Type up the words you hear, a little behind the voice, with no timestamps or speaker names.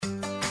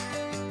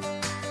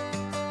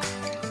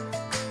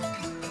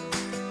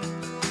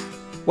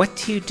What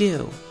do you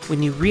do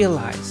when you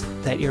realize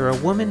that you're a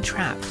woman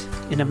trapped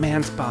in a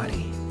man's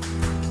body?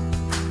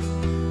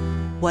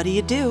 What do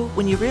you do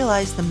when you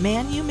realize the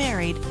man you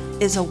married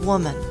is a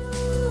woman?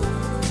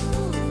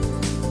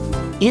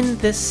 In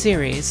this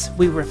series,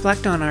 we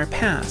reflect on our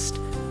past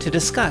to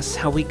discuss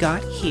how we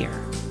got here.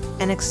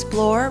 And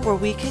explore where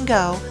we can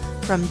go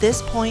from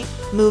this point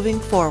moving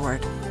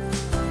forward.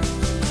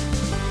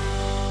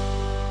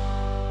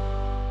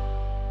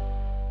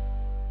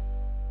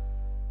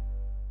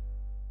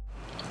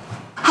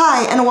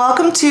 Hi, and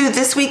welcome to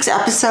this week's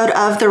episode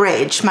of The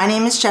Rage. My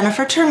name is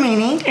Jennifer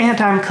Termini. And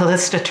I'm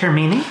Callista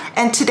Termini.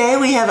 And today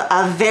we have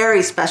a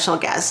very special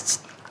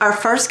guest. Our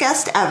first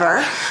guest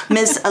ever,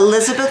 Ms.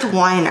 Elizabeth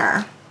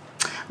Weiner.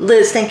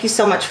 Liz, thank you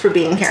so much for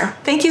being here.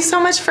 Thank you so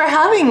much for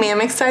having me.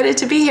 I'm excited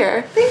to be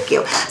here. Thank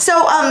you. So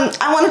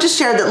I wanted to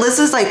share that Liz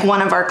is like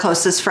one of our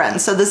closest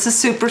friends. So this is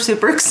super,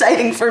 super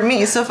exciting for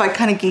me. So if I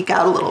kind of geek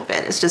out a little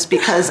bit, it's just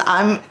because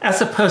I'm...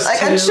 As opposed to... I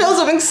got chills,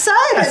 I'm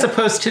excited. As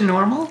opposed to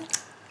normal?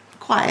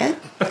 Quiet.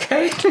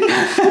 Okay.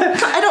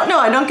 I don't know.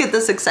 I don't get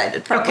this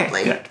excited,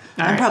 probably. Okay, good.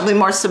 I'm probably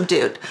more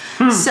subdued.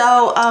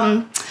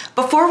 So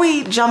before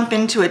we jump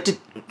into it,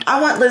 I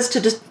want Liz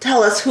to just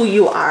tell us who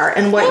you are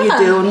and what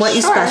you do and what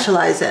you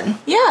specialize in.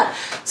 Yeah.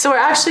 So we're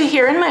actually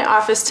here in my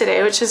office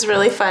today, which is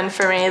really fun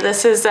for me.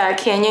 This is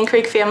Canyon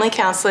Creek Family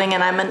Counseling,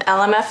 and I'm an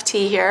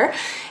LMFT here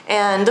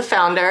and the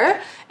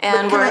founder.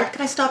 And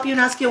can I stop you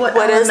and ask you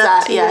what is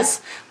that? is?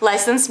 Yes.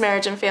 Licensed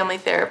Marriage and Family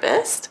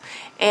Therapist.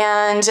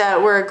 And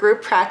we're a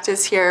group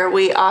practice here.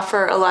 We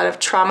offer a lot of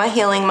trauma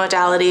healing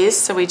modalities.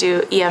 So we do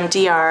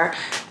EMDR,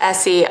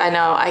 SE. I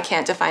know I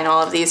can't define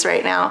all of these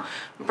right now.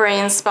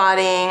 Brain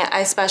spotting.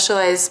 I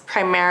specialize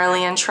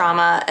primarily in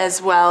trauma,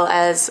 as well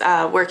as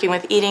working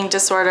with eating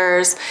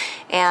disorders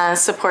and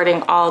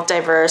supporting all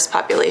diverse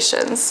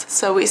populations.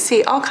 So we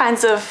see all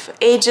kinds of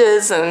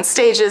ages and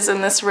stages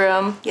in this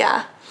room.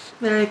 Yeah.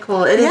 Very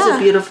cool. It is a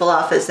beautiful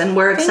office, and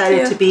we're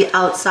excited to be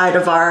outside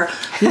of our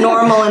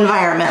normal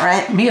environment,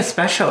 right? Me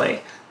especially,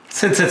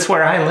 since it's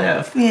where I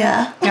live.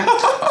 Yeah.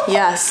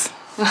 Yes.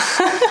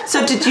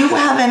 So did you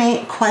have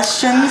any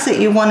questions that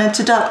you wanted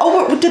to talk?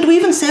 Oh, did we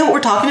even say what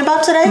we're talking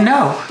about today?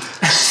 No.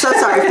 So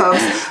sorry,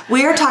 folks.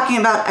 We are talking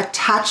about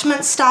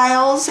attachment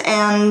styles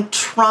and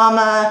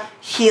trauma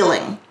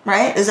healing,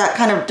 right? Is that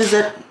kind of, does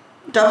it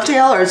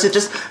dovetail, or is it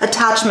just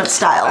attachment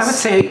styles? I would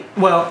say,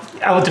 well,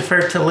 I will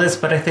defer to Liz,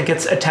 but I think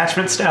it's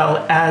attachment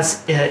style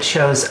as it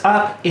shows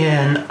up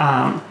in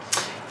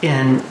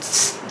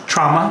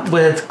trauma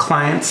with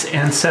clients.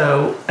 And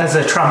so as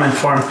a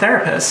trauma-informed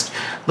therapist,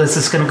 Liz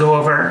is going to go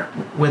over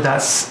with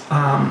us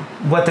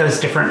what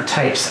those different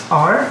types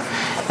are,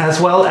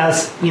 as well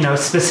as,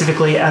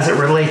 specifically as it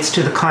relates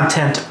to the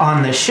content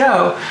on the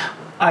show.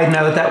 I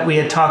know that we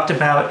had talked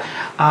about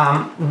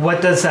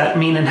what does that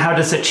mean and how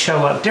does it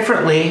show up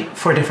differently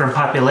for different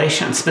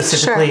populations,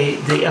 specifically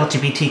the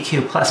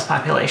LGBTQ plus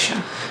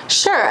population.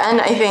 Sure,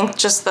 and I think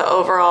just the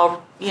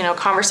overall,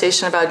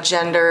 conversation about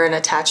gender and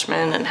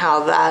attachment and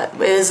how that,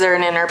 is there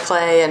an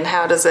interplay and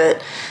how does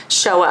it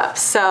show up?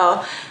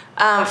 So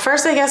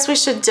first, I guess we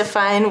should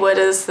define what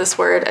is this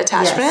word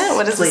attachment? Yes,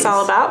 what is this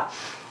all about?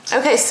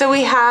 Okay, so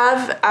we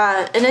have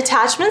an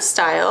attachment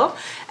style,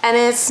 and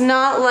it's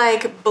not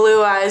like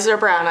blue eyes or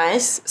brown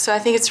eyes. So I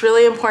think it's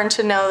really important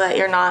to know that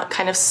you're not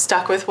kind of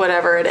stuck with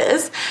whatever it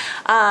is.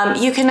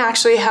 You can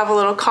actually have a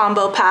little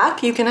combo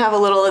pack. You can have a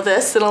little of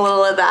this and a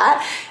little of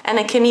that, and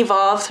it can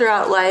evolve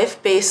throughout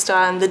life based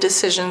on the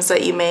decisions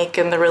that you make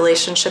and the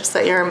relationships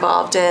that you're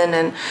involved in.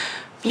 And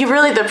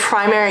the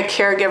primary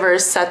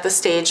caregivers set the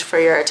stage for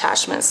your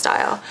attachment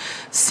style.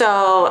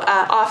 So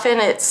often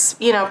it's,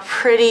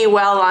 pretty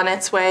well on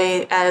its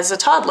way as a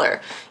toddler,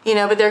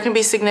 but there can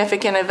be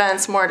significant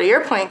events, more to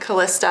your point,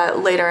 Callista,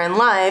 later in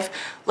life,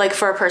 like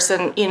for a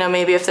person,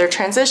 maybe if they're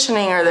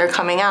transitioning or they're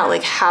coming out,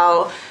 like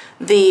how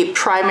the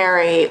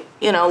primary,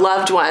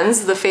 loved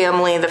ones, the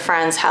family, the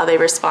friends, how they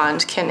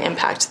respond can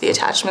impact the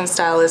attachment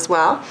style as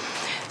well.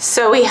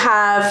 So we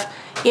have...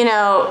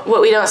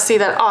 what we don't see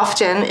that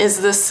often is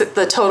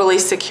the totally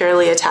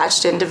securely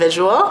attached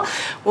individual,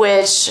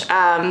 which,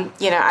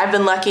 I've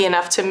been lucky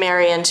enough to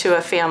marry into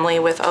a family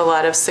with a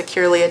lot of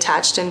securely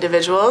attached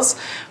individuals,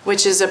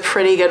 which is a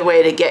pretty good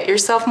way to get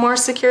yourself more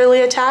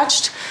securely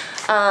attached.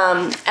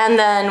 And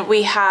then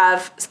we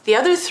have the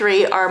other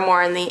three are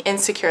more in the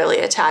insecurely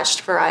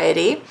attached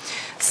variety.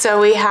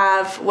 So we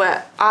have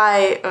what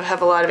I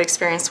have a lot of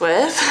experience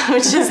with,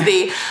 which is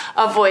the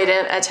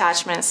avoidant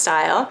attachment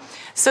style.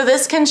 So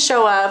this can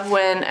show up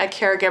when a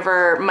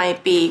caregiver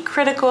might be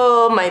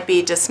critical, might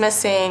be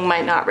dismissing,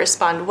 might not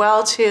respond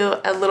well to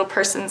a little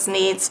person's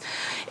needs.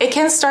 It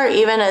can start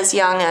even as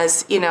young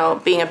as,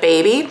 being a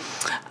baby.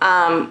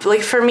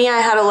 Like for me,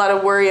 I had a lot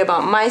of worry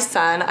about my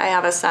son. I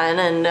have a son,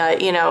 and,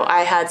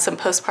 I had some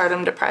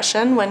postpartum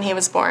depression when he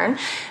was born.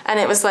 And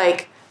it was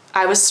like,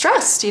 I was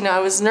stressed, I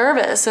was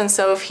nervous. And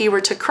so if he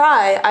were to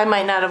cry, I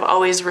might not have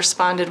always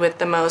responded with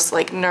the most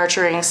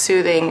nurturing,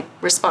 soothing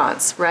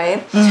response,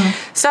 right?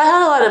 Mm-hmm. So I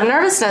had a lot of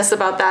nervousness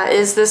about that.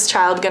 Is this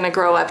child going to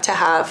grow up to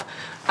have,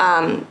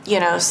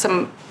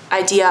 some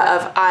idea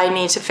of I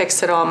need to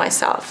fix it all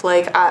myself.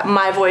 Like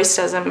my voice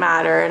doesn't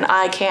matter and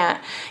I can't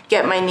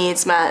get my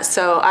needs met,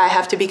 so I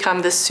have to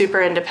become this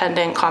super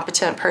independent,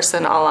 competent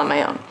person all on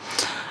my own.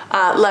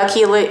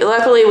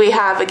 Luckily, we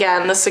have,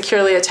 again, the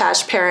securely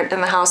attached parent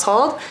in the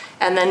household,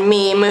 and then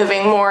me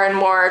moving more and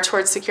more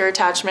towards secure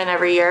attachment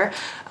every year,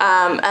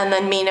 and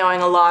then me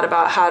knowing a lot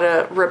about how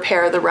to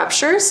repair the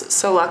ruptures.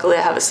 So luckily,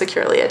 I have a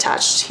securely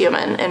attached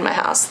human in my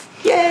house.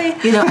 Yay!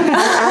 You know,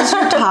 as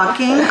you're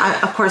talking,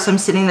 of course, I'm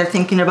sitting there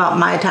thinking about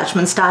my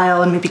attachment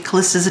style and maybe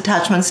Callista's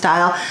attachment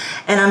style.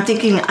 And I'm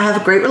thinking, I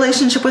have a great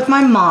relationship with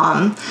my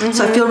mom,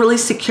 so I feel really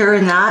secure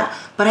in that.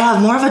 But I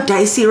have more of a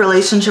dicey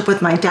relationship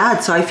with my dad,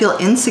 so I feel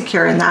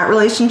insecure in that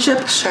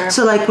relationship. Sure.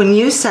 So like when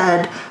you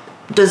said,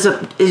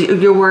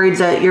 you're worried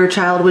that your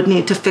child would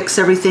need to fix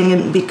everything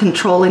and be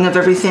controlling of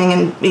everything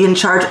and be in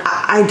charge.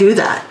 I do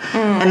that.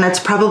 And that's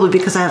probably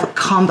because I have a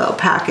combo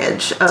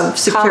package of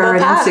secure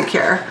and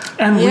insecure.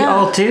 And we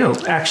all do,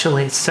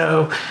 actually.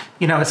 So,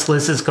 you know, as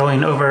Liz is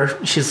going over,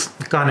 she's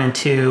gone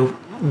into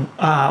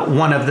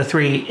one of the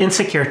 3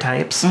 insecure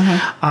types.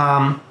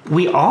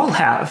 We all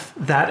have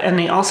that, and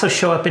they also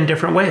show up in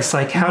different ways.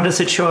 Like, how does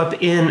it show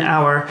up in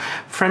our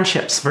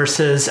friendships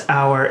versus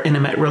our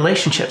intimate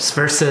relationships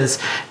versus,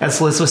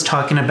 as Liz was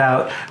talking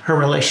about, her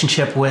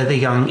relationship with a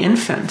young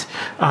infant.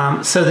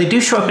 So they do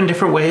show up in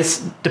different ways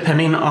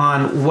depending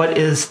on what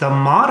is the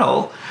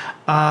model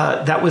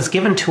that was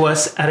given to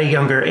us at a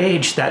younger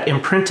age that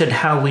imprinted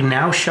how we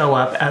now show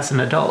up as an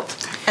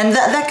adult. And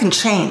that can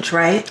change,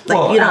 right? Like,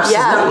 Well, you're not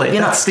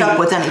That's stuck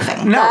with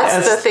anything. No,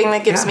 That's the thing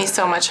that gives me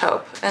so much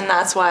hope. And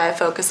that's why I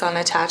focus on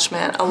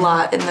attachment a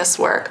lot in this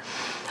work.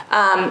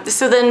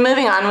 So then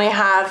moving on, we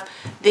have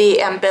the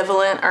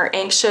ambivalent or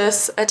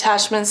anxious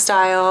attachment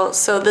style.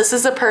 So this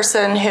is a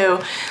person who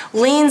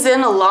leans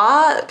in a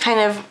lot, kind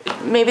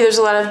of, maybe there's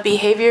a lot of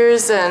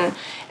behaviors and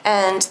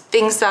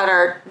things that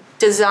are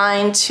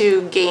designed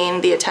to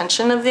gain the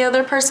attention of the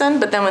other person,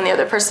 but then when the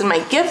other person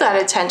might give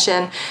that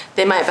attention,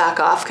 they might back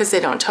off because they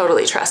don't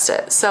totally trust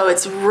it. So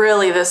it's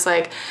really this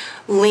like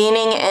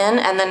leaning in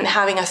and then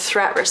having a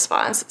threat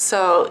response.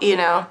 So,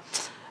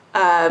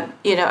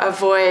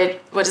 avoid,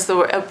 what is the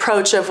word?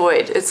 Approach,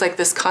 avoid. It's like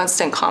this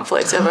constant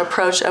conflict of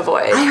approach,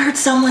 avoid. I heard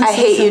someone say I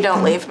hate something. you,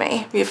 don't leave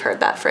me. You've heard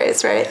that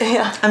phrase, right?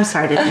 Yeah. I'm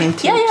sorry, I didn't mean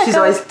to. Yeah, She's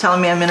go. always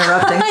telling me I'm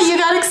interrupting. You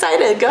got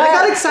excited. Go I ahead.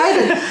 got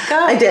excited. Go.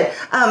 I did.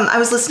 I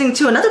was listening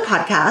to another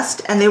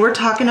podcast, and they were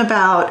talking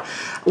about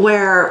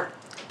where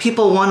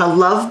people want to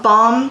love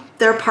bomb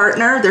their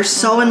partner. They're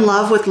so in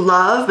love with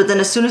love, but then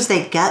as soon as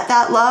they get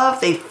that love,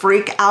 they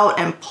freak out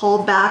and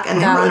pull back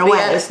and That run would be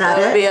away. it. Is that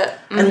That would it? be it.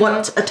 And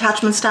what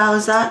attachment style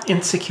is that?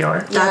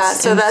 Insecure.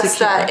 That's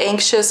that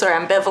anxious or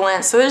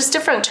ambivalent. So there's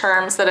different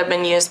terms that have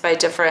been used by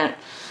different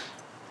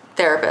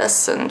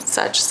therapists and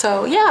such.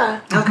 So yeah.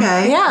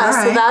 Okay. Yeah, All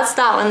right. so that's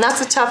that one. That's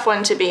a tough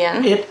one to be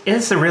in. It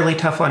is a really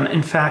tough one.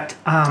 In fact,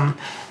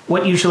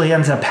 what usually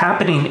ends up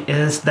happening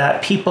is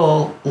that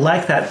people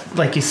like that,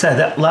 like you said,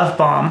 that love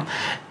bomb,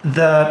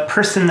 the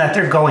person that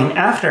they're going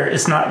after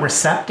is not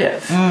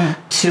receptive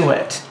to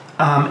it.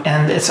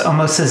 And it's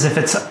almost as if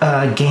it's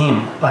a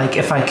game. Like,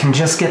 if I can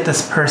just get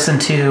this person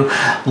to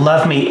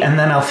love me, and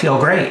then I'll feel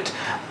great.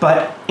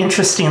 But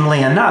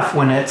interestingly enough,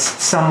 when it's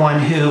someone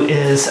who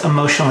is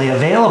emotionally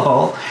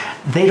available,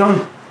 they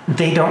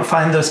don't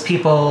find those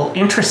people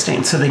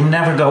interesting. So they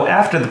never go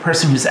after the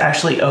person who's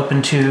actually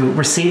open to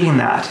receiving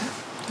that.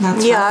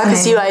 That's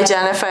Because you fascinating.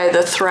 identify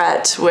the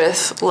threat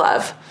with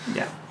love.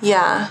 Yeah.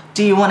 Yeah.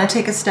 Do you want to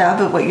take a stab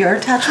at what your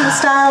attachment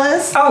style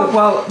is? Oh,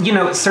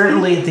 well,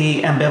 certainly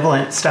the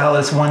ambivalent style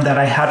is one that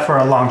I had for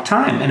a long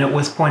time, and it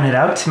was pointed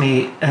out to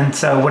me. And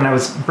so when I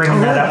was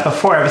bringing that up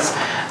before, I was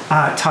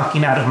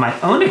talking out of my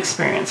own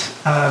experience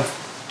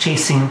of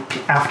chasing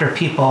after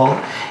people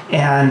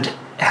and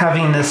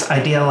having this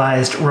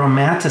idealized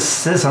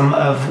romanticism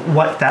of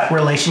what that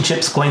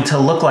relationship's going to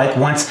look like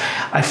once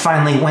I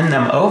finally win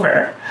them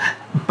over.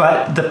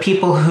 But the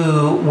people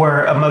who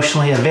were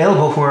emotionally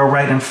available, who were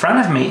right in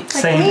front of me,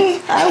 saying,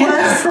 me, I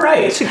was.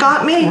 right, She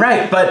got me.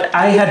 right. But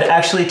I had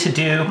actually to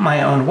do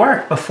my own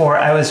work before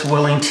I was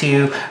willing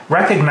to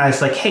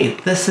recognize, like, hey,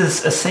 this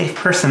is a safe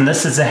person.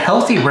 This is a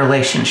healthy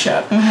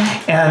relationship,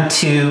 and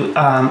to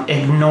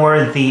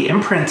ignore the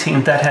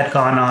imprinting that had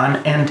gone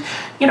on. And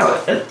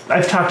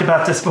I've talked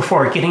about this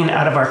before, getting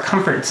out of our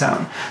comfort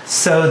zone,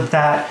 so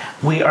that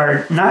we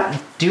are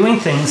not doing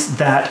things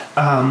that.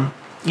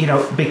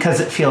 Because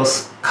it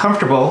feels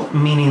comfortable,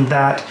 meaning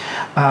that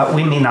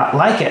we may not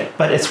like it,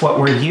 but it's what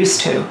we're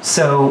used to.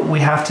 So we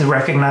have to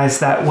recognize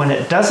that when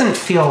it doesn't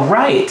feel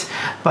right,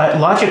 but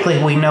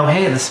logically we know,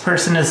 hey, this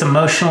person is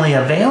emotionally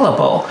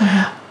available,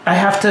 I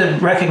have to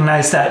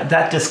recognize that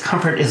that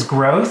discomfort is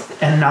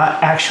growth and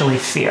not actually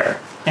fear.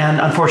 And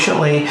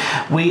unfortunately,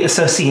 we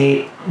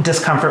associate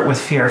discomfort with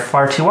fear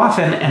far too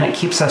often, and it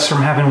keeps us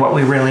from having what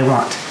we really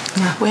want.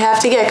 We have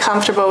to get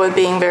comfortable with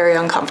being very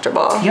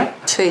uncomfortable.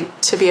 Yep.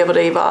 to be able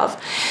to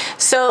evolve.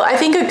 So I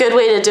think a good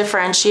way to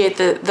differentiate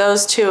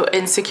those two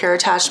insecure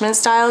attachment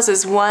styles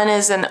is one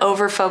is an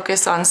over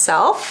focus on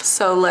self.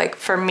 So like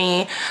for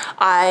me,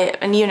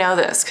 and you know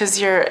this because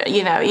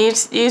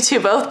you two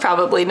both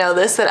probably know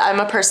this, that I'm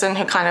a person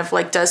who kind of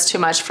like does too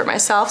much for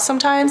myself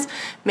sometimes,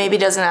 maybe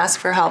doesn't ask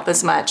for help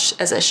as much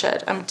as I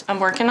should. I'm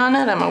working on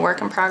it. I'm a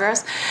work in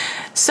progress.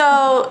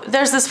 So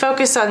there's this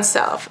focus on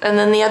self, and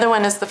then the other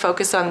one is the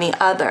focus on the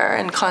other,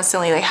 and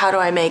constantly like, how do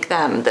I make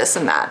them this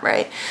and that,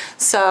 right?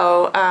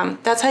 So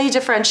that's how you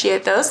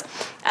differentiate those.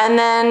 And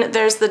then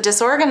there's the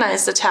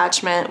disorganized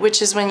attachment,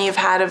 which is when you've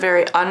had a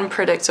very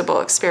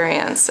unpredictable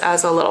experience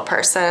as a little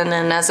person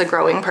and as a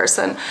growing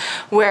person,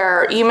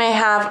 where you may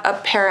have a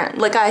parent,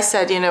 like I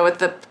said, with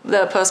the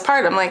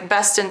postpartum, like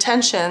best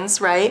intentions,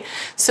 right?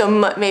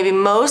 So maybe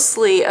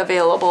mostly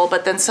available,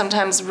 but then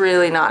sometimes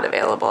really not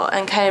available,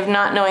 and kind of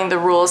not knowing the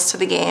rules to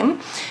the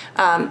game.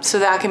 So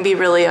that can be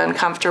really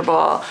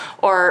uncomfortable,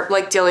 or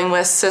like dealing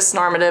with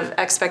cis-normative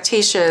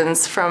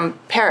expectations from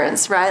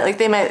parents, right? Like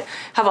they might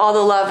have all the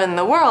love in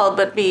the world,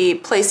 but be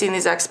placing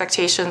these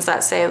expectations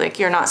that say like,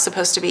 you're not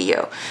supposed to be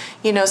you,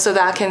 so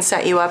that can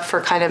set you up for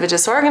kind of a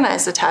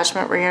disorganized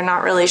attachment where you're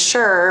not really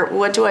sure,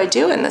 what do I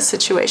do in this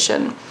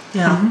situation?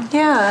 Yeah. Mm-hmm.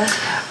 Yeah.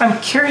 I'm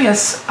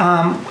curious,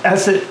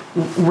 as it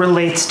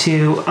relates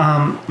to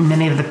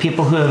many of the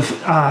people who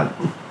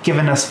have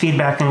given us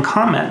feedback and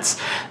comments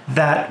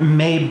that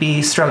may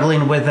be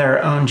struggling with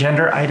their own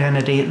gender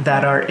identity,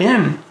 that are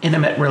in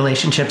intimate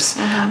relationships,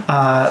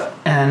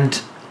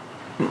 and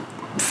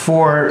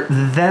for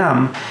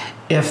them,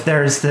 if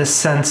there's this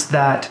sense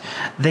that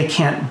they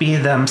can't be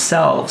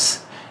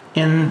themselves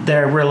in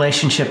their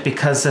relationship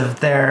because of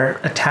their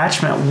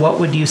attachment, what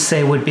would you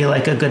say would be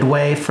like a good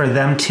way for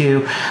them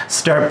to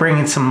start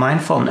bringing some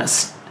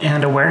mindfulness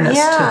and awareness to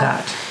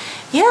that?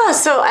 Yeah,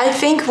 so I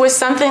think with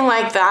something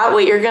like that,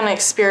 what you're going to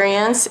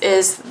experience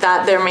is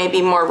that there may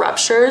be more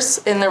ruptures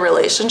in the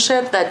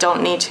relationship that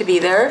don't need to be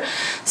there.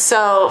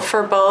 So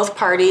for both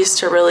parties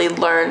to really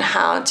learn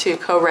how to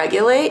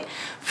co-regulate,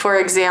 for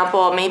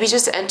example, maybe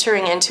just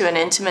entering into an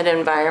intimate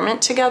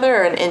environment together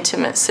or an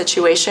intimate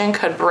situation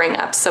could bring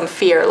up some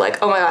fear,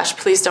 like, oh my gosh,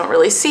 please don't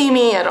really see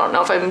me. I don't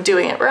know if I'm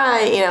doing it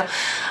right,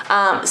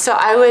 So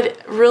I would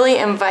really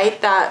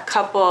invite that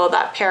couple,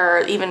 that pair, or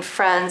even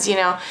friends,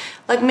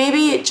 like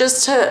maybe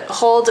just to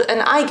hold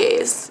an eye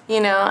gaze,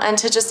 and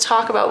to just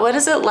talk about what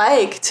is it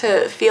like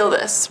to feel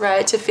this,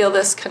 right? To feel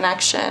this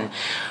connection.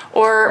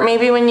 Or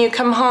maybe when you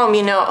come home,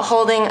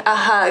 holding a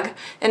hug,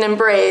 an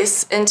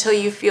embrace until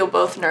you feel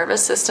both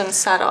nervous systems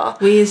settle.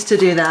 We used to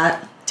do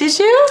that. Did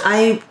you?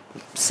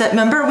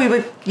 Remember,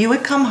 you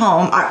would come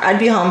home, I'd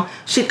be home,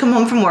 she'd come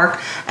home from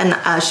work, and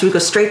she would go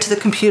straight to the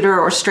computer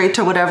or straight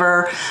to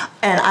whatever,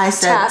 and I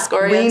said,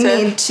 we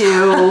need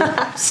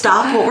to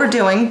stop what we're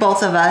doing,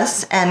 both of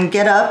us, and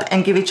get up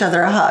and give each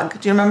other a hug.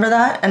 Do you remember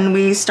that? And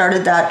we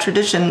started that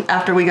tradition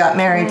after we got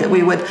married, that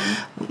we would,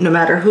 no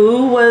matter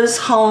who was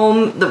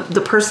home,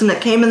 the person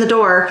that came in the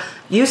door,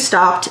 you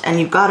stopped and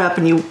you got up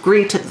and you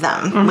greeted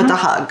them with a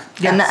hug.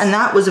 Yes. And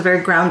that was a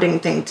very grounding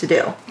thing to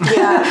do.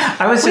 Yeah.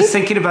 I was just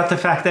thinking about the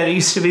fact that it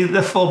used to be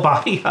the full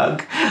body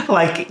hug.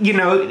 Like,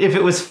 if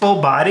it was full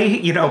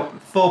body,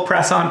 full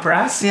press on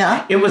press,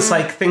 it was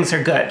like things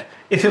are good.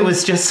 If it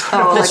was just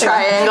sort of the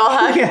triangle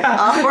hug,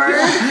 awkward,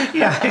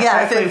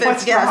 exactly.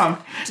 What's wrong?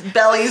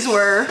 Bellies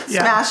were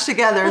smashed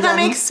together. Well, that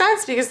makes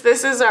sense because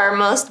this is our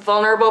most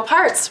vulnerable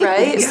parts,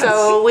 right? Yes.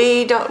 So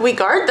we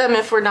guard them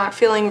if we're not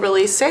feeling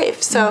really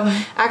safe. So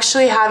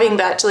actually having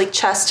that like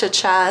chest to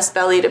chest,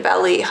 belly to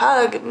belly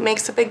hug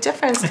makes a big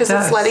difference because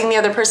it's letting the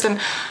other person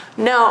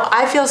know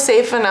I feel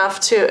safe enough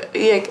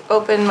to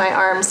open my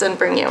arms and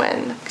bring you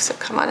in. So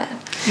come on in.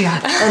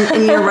 Yeah.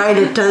 And you're right,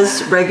 it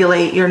does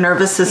regulate your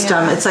nervous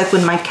system. Yeah. It's like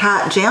when my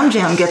cat Jam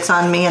gets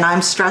on me and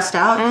I'm stressed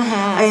out,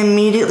 I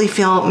immediately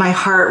feel my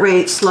heart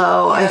rate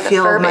slow. I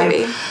feel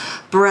my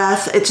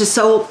breath. It's just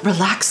so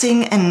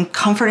relaxing and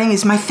comforting.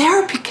 He's my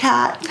therapy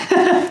cat.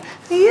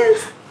 He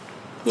is.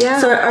 Yeah.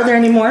 So are there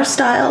any more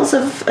styles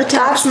of attachment?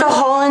 That's the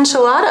whole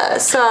enchilada.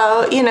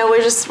 So,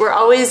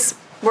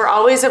 we're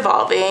always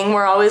evolving.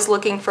 We're always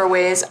looking for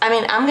ways. I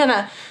mean, I'm going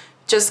to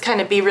just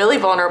kind of be really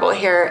vulnerable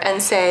here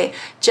and say,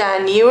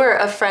 Jen, you were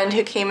a friend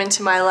who came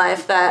into my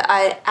life that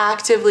I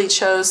actively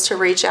chose to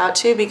reach out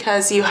to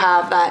because you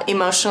have that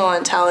emotional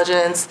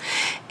intelligence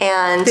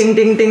and... Ding,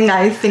 ding, ding.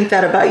 I think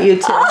that about you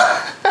too.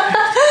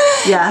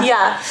 Yeah.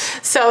 Yeah.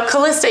 So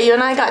Callista, you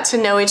and I got to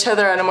know each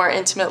other on a more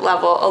intimate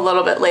level a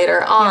little bit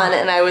later on.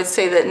 And I would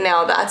say that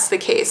now that's the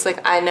case.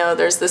 Like, I know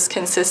there's this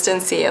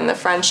consistency in the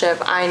friendship.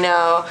 I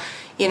know...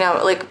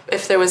 like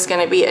if there was going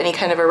to be any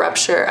kind of a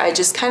rupture, I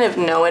just kind of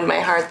know in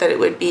my heart that it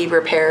would be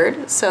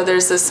repaired. So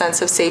there's this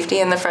sense of safety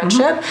in the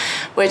friendship,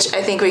 which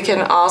I think we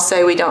can all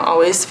say we don't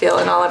always feel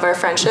in all of our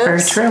friendships.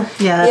 Very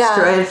true. Yeah, that's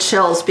true. I have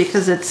chills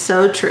because it's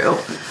so true.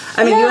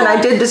 I mean, you and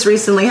I did just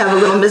recently have a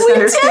little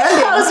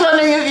misunderstanding. I was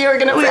wondering if you were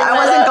going to bring that I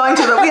wasn't up. going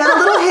to, but we had a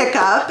little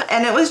hiccup,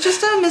 and it was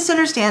just a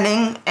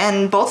misunderstanding,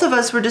 and both of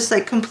us were just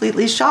like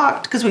completely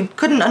shocked because we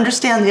couldn't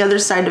understand the other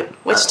side of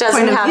Which doesn't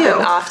point of happen view.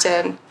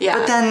 often. Yeah.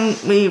 But then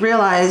we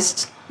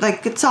realized,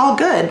 like, it's all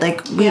good.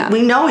 Like,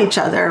 we know each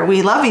other.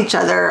 We love each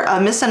other. A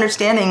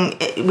misunderstanding,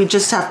 we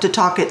just have to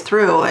talk it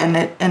through, and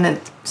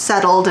it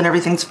settled, and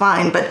everything's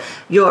fine. But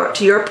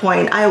to your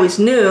point, I always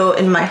knew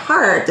in my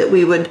heart that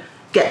we would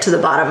get to the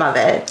bottom of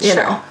it, you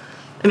know.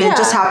 I mean, it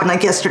just happened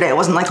like yesterday. It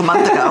wasn't like a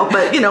month ago.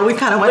 But, you know, we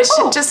kind of went,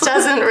 Which just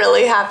doesn't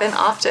really happen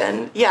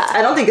often. Yeah.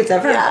 I don't think it's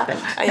ever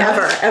happened.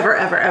 Ever.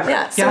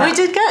 Yeah. So we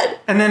did good.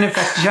 And then in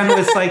fact, Jen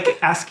was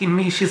like asking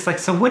me, she's like,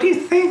 so what do you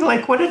think?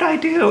 Like, what did I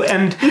do?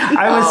 And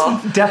I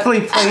was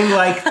definitely playing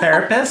like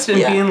therapist and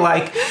being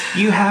like,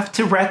 you have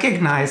to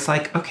recognize,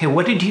 like, okay,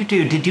 what did you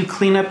do? Did you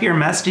clean up your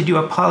mess? Did you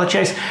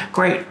apologize?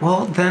 Great.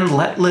 Well, then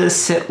let Liz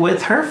sit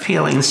with her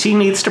feelings. She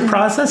needs to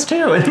process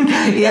too.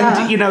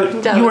 And you know,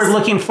 you were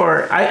looking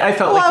for, I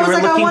felt like you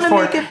were looking I want to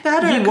for, make it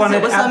better. you wanted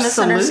it was a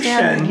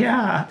misunderstanding.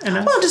 Yeah.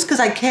 And well, just because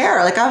I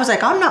care. Like, I was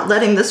like, I'm not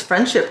letting this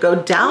friendship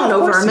go down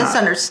over a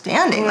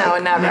misunderstanding. No,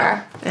 like, never.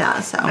 No.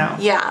 Yeah, so. No.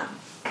 Yeah.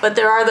 But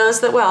there are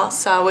those that will.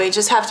 So we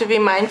just have to be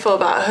mindful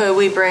about who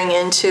we bring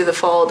into the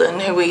fold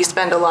and who we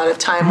spend a lot of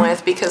time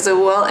with, because it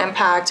will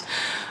impact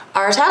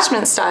our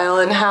attachment style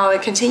and how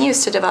it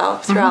continues to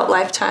develop throughout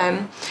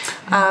lifetime.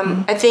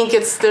 I think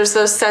there's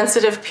those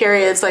sensitive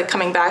periods, like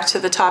coming back to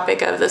the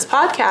topic of this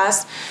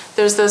podcast,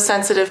 there's those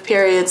sensitive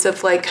periods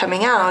of like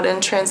coming out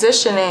and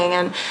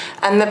transitioning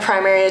and the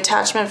primary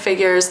attachment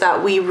figures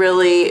that we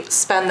really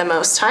spend the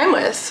most time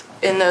with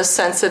in those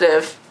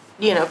sensitive,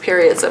 you know,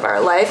 periods of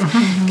our life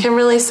can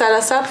really set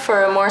us up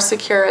for a more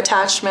secure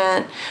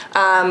attachment,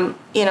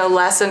 you know,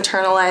 less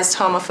internalized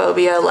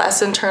homophobia,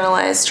 less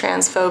internalized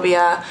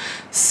transphobia.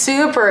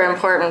 Super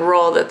important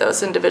role that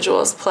those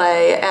individuals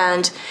play.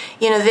 And,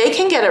 you know, they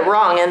can get it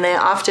wrong, and they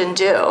often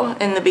do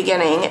in the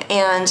beginning.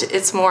 And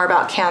it's more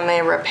about, can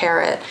they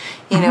repair it?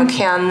 You know,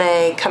 can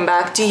they come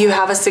back? Do you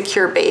have a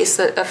secure base,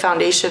 a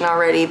foundation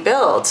already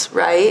built,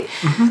 right?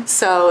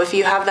 So if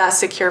you have that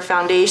secure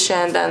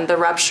foundation, then the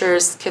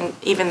ruptures can,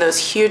 even those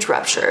huge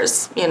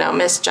ruptures, you know,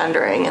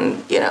 misgendering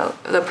and, you know,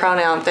 the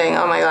pronoun thing,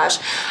 oh my gosh.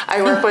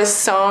 I work with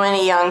so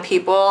many young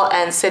people,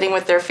 and sitting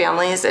with their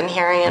families and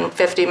hearing in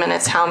 50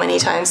 minutes how many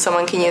times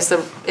someone can use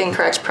the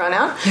incorrect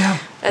pronoun.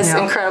 It's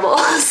incredible.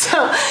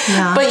 So,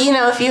 but, you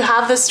know, if you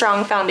have the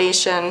strong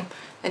foundation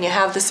and you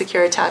have the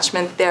secure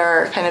attachment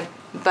there kind of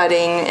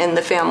budding in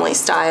the family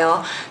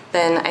style,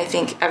 then I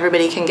think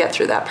everybody can get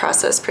through that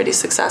process pretty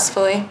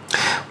successfully.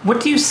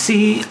 What do you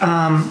see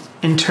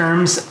in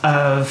terms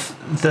of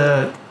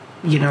the,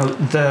 you know,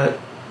 the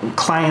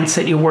clients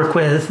that you work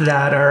with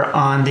that are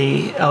on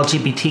the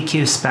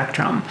LGBTQ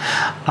spectrum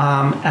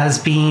as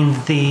being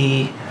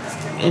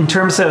in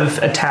terms of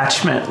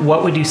attachment,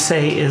 what would you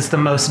say is the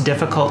most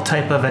difficult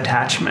type of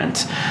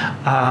attachment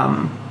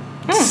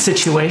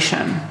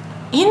situation?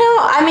 You know,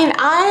 I mean,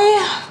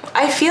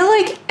 I feel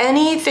like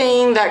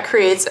anything that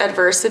creates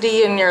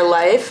adversity in your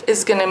life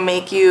is going to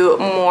make you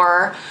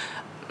more,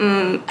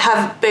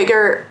 have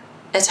bigger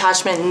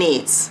attachment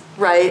needs,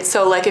 right?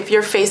 So like if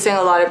you're facing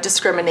a lot of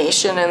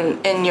discrimination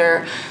in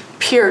your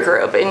peer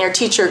group, in your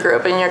teacher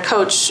group, in your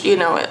coach, you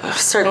know,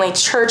 certainly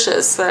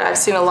churches, that I've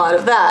seen a lot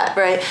of that,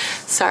 right?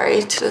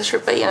 Sorry to the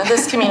truth, but you know,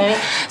 this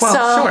community. Well,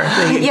 so,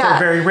 sure, they're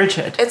very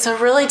rigid. It's a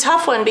really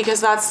tough one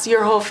because that's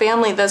your whole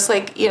family. That's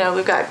like, you know,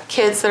 we've got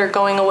kids that are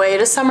going away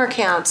to summer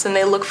camps and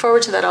they look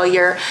forward to that all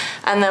year.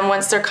 And then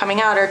once they're coming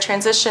out or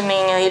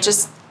transitioning, they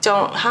just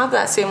don't have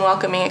that same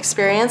welcoming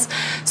experience.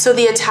 So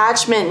the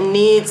attachment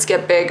needs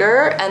get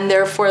bigger, and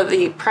therefore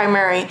the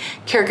primary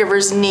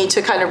caregivers need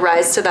to kind of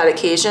rise to that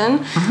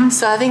occasion.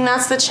 So I think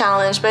that's the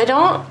challenge. But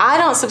I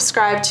don't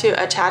subscribe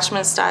to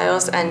attachment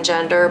styles and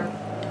gender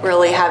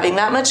really having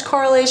that much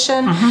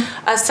correlation,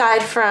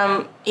 aside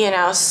from, you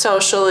know,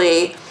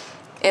 socially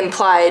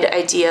implied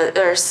idea.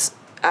 There's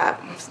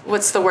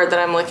what's the word that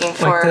I'm looking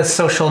for? Like the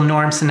social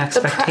norms and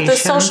expectations. The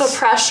social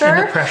pressure.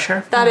 And the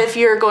pressure. That if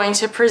you're going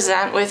to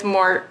present with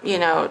more, you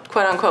know,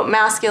 quote unquote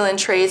masculine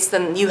traits,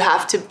 then you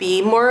have to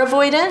be more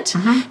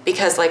avoidant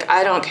because, like,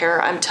 I don't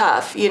care, I'm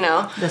tough, you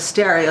know. The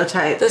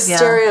stereotype.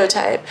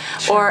 Stereotype.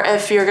 Sure. Or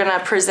if you're going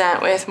to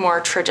present with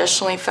more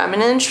traditionally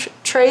feminine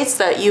traits,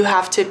 that you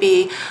have to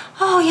be,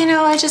 oh, you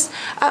know, I just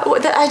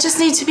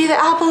need to be the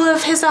apple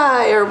of his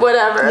eye or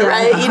whatever,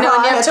 right? You know,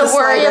 and you have to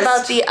worry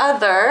about the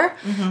other.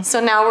 So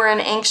now we're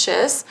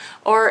anxious.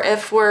 Or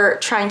if we're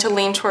trying to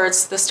lean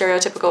towards the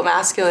stereotypical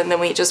masculine, then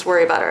we just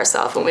worry about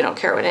ourselves and we don't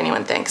care what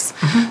anyone thinks.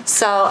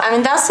 So, I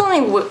mean, that's the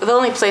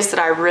only place that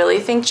I really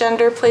think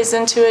gender plays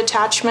into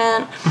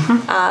attachment.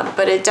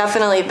 But it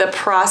definitely, the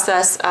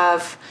process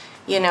of,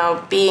 you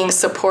know, being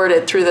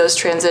supported through those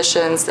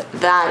transitions,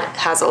 that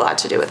has a lot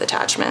to do with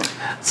attachment.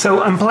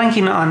 So I'm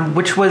blanking on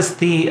which was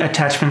the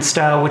attachment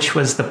style, which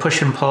was the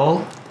push and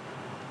pull.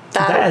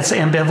 That's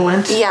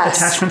ambivalent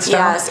attachment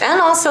style? Yes, and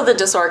also the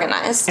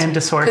disorganized. And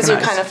disorganized. Because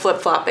you're kind of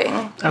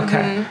flip-flopping.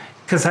 Okay.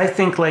 because I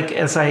think, like,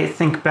 as I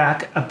think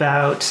back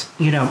about,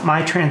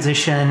 my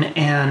transition,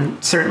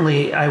 and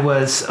certainly I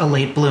was a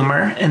late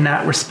bloomer in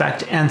that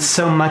respect, and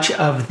so much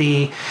of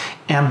the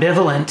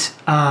ambivalent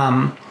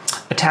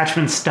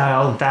attachment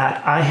style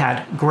that I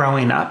had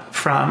growing up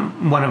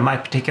from one of my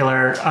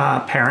particular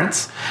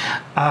parents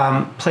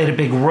played a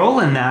big role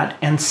in that.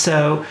 And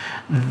so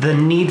the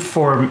need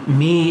for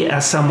me,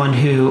 as someone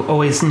who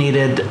always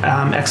needed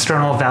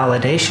external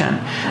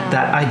validation,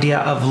 that idea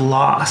of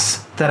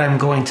loss, that I'm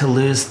going to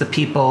lose the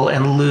people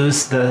and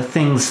lose the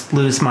things,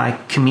 lose my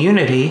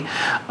community,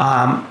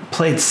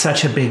 played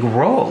such a big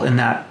role in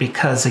that,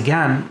 because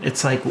again,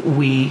 it's like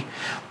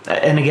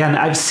and again,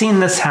 I've seen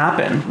this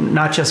happen,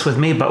 not just with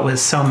me, but with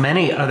so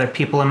many other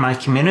people in my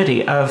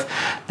community, of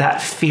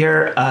that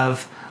fear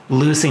of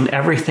losing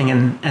everything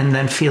and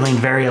then feeling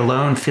very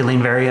alone,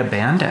 feeling very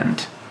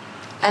abandoned.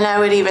 And I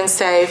would even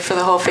say for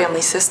the whole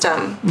family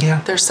system,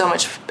 there's so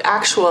much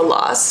actual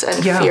loss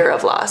and fear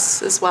of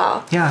loss as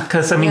well. Yeah,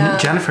 because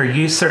Jennifer,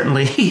 you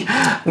certainly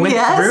went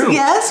through.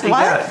 Yes,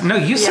 what? Yeah, no,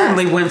 you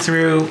certainly went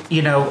through,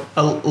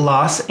 a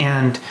loss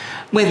and.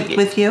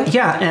 With you?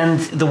 Yeah, and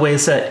the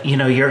ways that,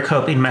 your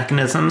coping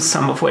mechanisms,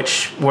 some of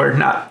which were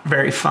not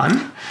very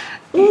fun.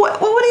 What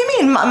do you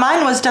mean?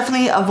 Mine was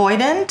definitely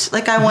avoidant.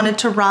 Like, I wanted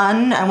to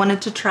run. I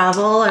wanted to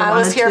travel. I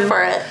was here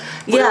for it.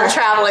 We were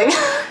traveling.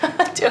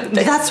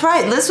 That's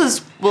right. Liz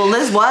was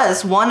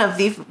one of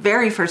the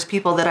very first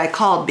people that I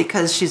called,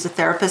 because she's a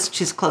therapist,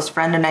 she's a close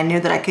friend, and I knew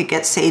that I could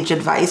get sage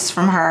advice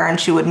from her, and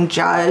she wouldn't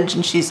judge,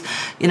 and she's,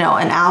 an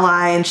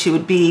ally, and she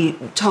would be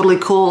totally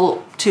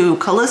cool to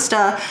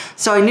Callista.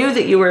 So I knew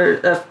that you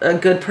were a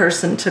good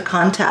person to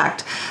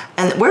contact.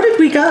 And where did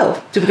we go?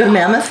 Did we go to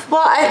Mammoth?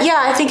 Well,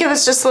 I think it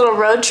was just little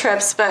road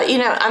trips. But,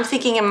 I'm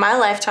thinking in my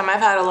lifetime, I've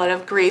had a lot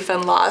of grief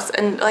and loss.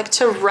 And, like,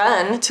 to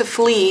run, to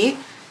flee,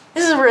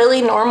 this is a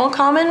really normal,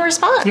 common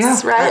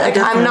response, right?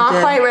 I'm not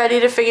quite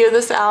ready to figure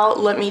this out.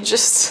 Let me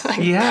just, let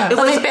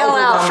me bail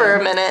out for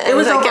a minute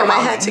and get my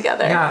head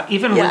together. Yeah,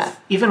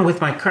 even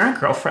with my current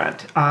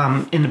girlfriend,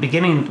 in the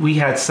beginning, we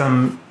had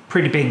some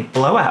pretty big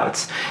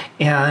blowouts,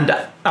 and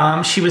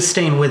she was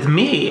staying with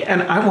me,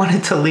 and I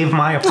wanted to leave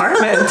my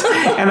apartment,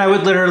 and I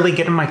would literally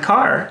get in my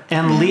car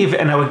and leave,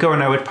 and I would go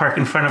and I would park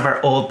in front of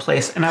our old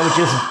place, and I would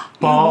just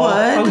bawl.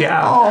 Oh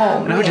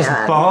yeah. And I would just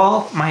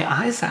bawl my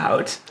eyes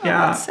out.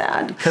 That's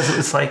sad. Because it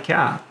was like,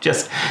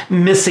 just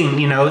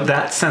missing,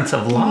 that sense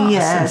of loss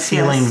and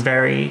feeling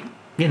very,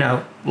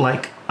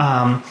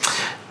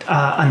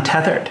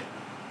 untethered.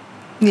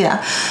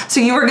 Yeah. So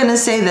you were going to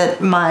say that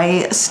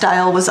my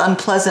style was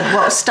unpleasant.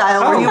 What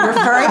style were you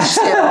referring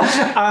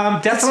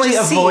to?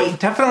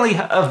 Definitely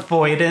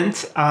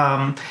avoidant.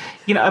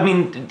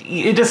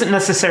 It doesn't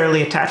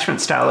necessarily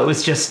attachment style. It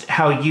was just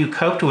how you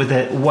coped with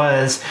it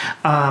was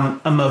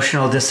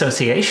emotional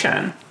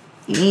dissociation.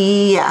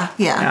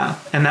 Yeah.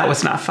 And that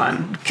was not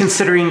fun,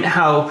 considering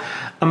how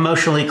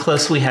emotionally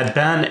close we had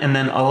been, and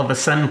then all of a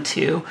sudden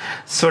to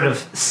sort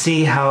of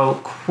see how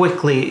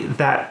quickly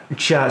that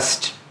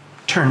just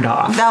turned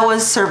off. That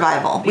was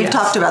survival. We've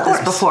talked about this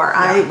before. Yeah.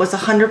 I was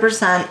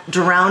 100%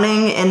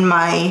 drowning in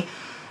my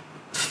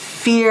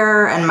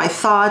fear and my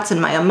thoughts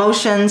and my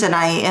emotions, and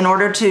in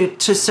order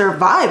to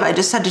survive, I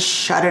just had to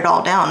shut it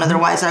all down.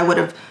 Otherwise, I would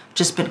have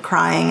just been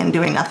crying and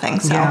doing nothing.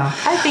 So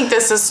I think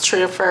this is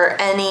true for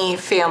any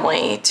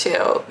family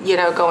too,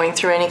 going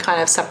through any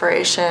kind of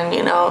separation,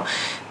 that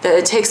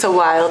it takes a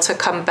while to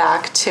come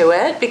back to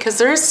it, because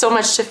there is so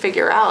much to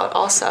figure out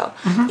also.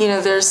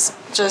 There's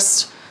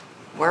just,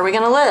 where are we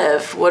going to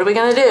live? What are we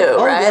going to do?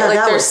 Right?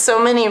 Yeah, there's so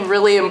many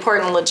really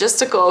important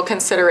logistical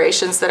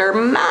considerations that are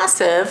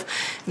massive.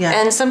 Yeah.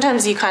 And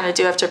sometimes you kind of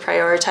do have to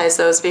prioritize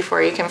those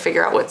before you can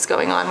figure out what's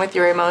going on with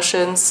your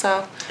emotions.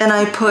 So. And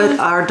I put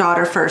our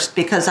daughter first,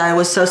 because I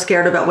was so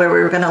scared about where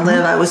we were going to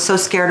live. I was so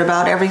scared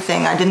about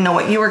everything. I didn't know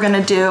what you were going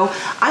to do.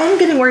 I am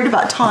getting worried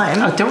about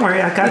time. Oh, don't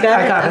worry. I got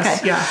us.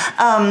 Okay. Yeah.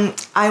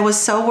 I was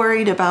so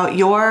worried about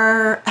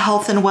your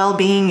health and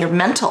well-being, your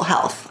mental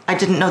health. I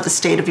didn't know the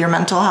state of your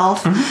mental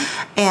health.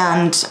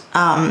 And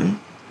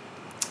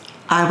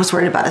I was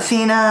worried about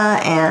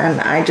Athena,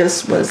 and I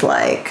just was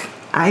like,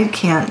 I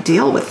can't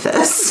deal with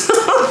this.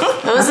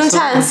 It was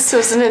intense. It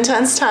was an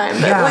intense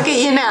time. But look at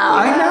you now.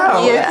 I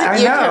know.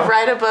 You could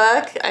write a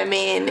book.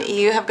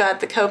 You have got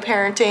the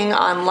co-parenting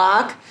on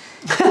lock.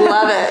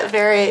 Love it.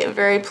 Very,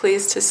 very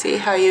pleased to see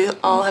how you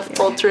all have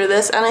pulled through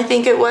this. And I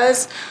think a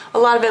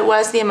lot of it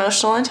was the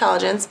emotional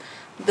intelligence,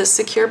 the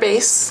secure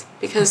base,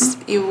 because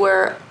you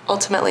were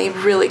ultimately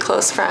really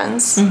close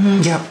friends. So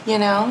you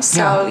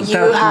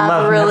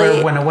have really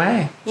never went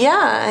away.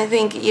 Yeah, I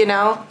think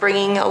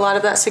bringing a lot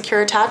of that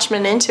secure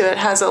attachment into it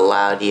has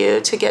allowed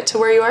you to get to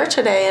where you are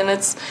today, and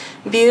it's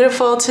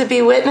beautiful to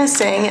be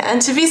witnessing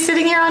and to be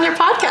sitting here on your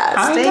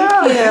podcast. Thank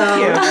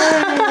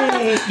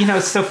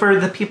you. So for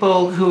the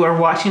people who are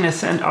watching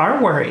us and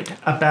are worried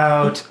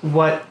about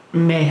what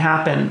may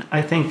happen,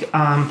 I think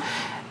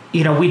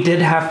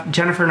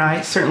Jennifer and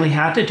I certainly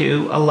had to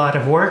do a lot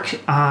of work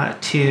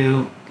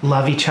to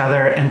love each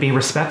other and be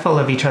respectful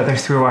of each other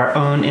through our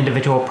own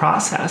individual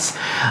process.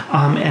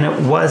 And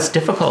it was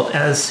difficult,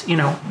 as,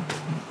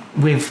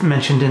 we've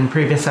mentioned in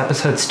previous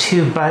episodes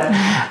too, but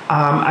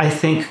I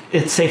think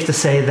it's safe to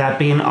say that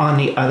being on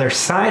the other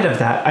side of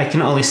that, I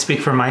can only speak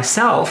for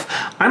myself.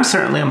 I'm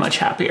certainly a much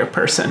happier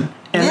person.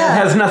 And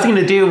that has nothing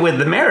to do with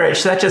the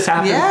marriage. That just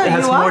happens. It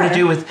has more to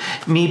do with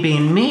me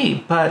being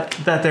me, but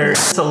that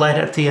there's a light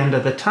at the end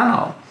of the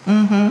tunnel.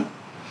 Mm-hmm.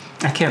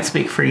 I can't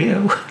speak for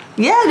you.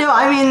 Yeah, no,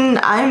 I mean,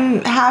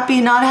 I'm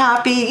happy, not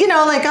happy,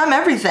 I'm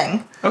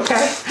everything.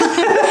 Okay.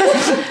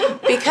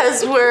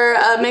 Because we're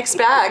a mixed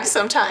bag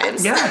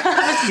sometimes. Yeah.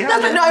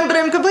 But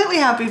I'm completely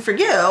happy for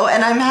you,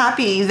 and I'm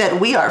happy that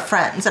we are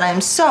friends, and I'm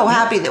so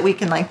happy that we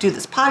can do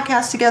this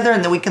podcast together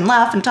and that we can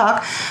laugh and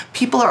talk.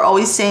 People are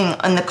always saying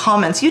in the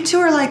comments, you two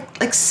are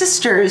like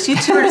sisters. You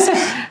two are just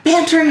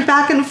bantering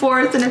back and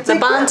forth, and it's the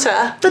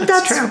banta. But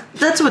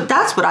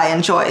that's what I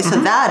enjoy.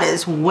 So that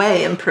is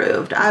way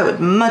improved. I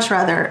would much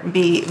rather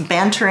be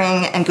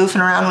bantering and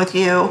goofing around with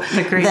you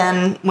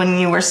than when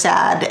you were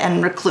sad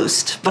and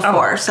reclused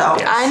before.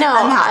 I know.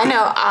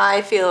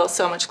 I feel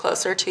so much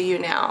closer to you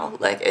now.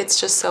 It's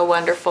just so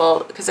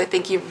wonderful because I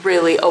think you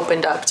really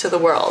opened up to the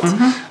world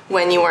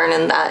when you weren't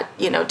in that,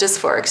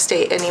 dysphoric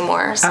state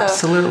anymore. So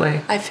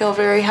absolutely. I feel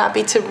very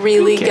happy to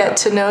really get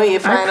to know you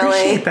finally. I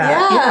appreciate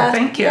that. Yeah,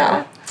 thank you.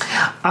 Yeah.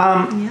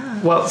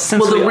 Well,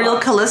 the real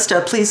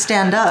Callista, please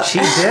stand up. She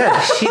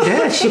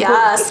did. She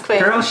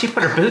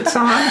put her boots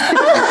on.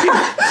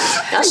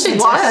 She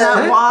walk did.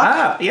 that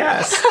walk.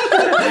 Yes.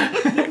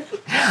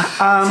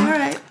 All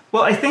right.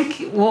 Well, I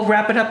think we'll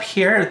wrap it up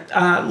here.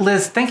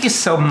 Liz, thank you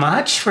so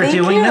much for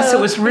doing this. It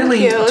was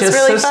really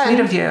so fun. sweet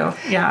of you.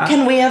 Yeah.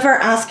 Can we ever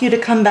ask you to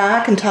come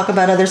back and talk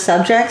about other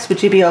subjects?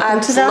 Would you be open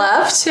to that? I'd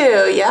love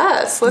to,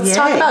 yes. Let's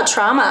talk about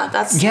trauma.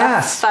 That's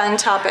a fun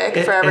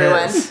topic for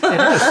everyone. It is.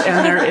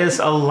 And there is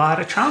a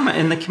lot of trauma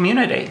in the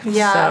community.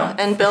 Yeah,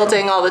 and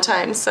building all the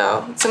time,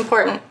 so it's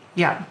important.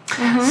 Yeah.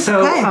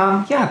 So,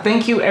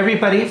 thank you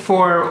everybody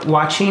for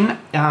watching.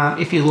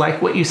 If you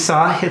like what you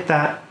saw, hit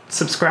that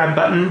subscribe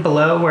button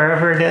below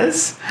wherever it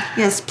is.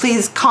 Yes,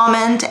 please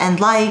comment and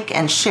like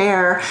and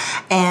share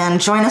and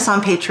join us on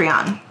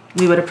Patreon.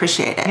 We would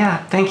appreciate it.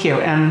 Yeah, thank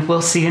you. And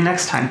we'll see you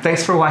next time.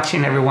 Thanks for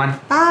watching, everyone.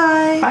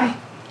 Bye. Bye.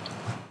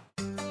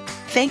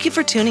 Thank you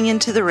for tuning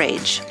into The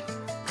Rage.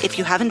 If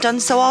you haven't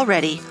done so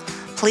already,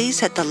 please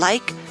hit the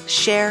like,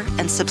 share,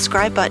 and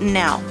subscribe button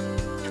now.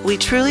 We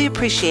truly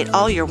appreciate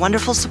all your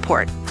wonderful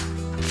support.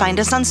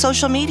 Find us on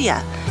social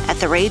media at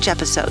The Rage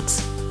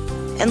Episodes.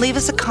 And leave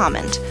us a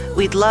comment.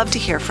 We'd love to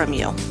hear from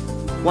you.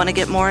 Want to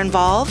get more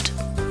involved?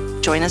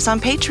 Join us on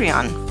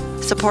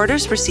Patreon.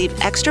 Supporters receive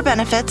extra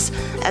benefits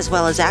as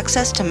well as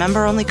access to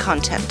member-only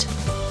content.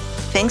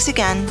 Thanks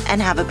again,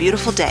 and have a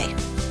beautiful day.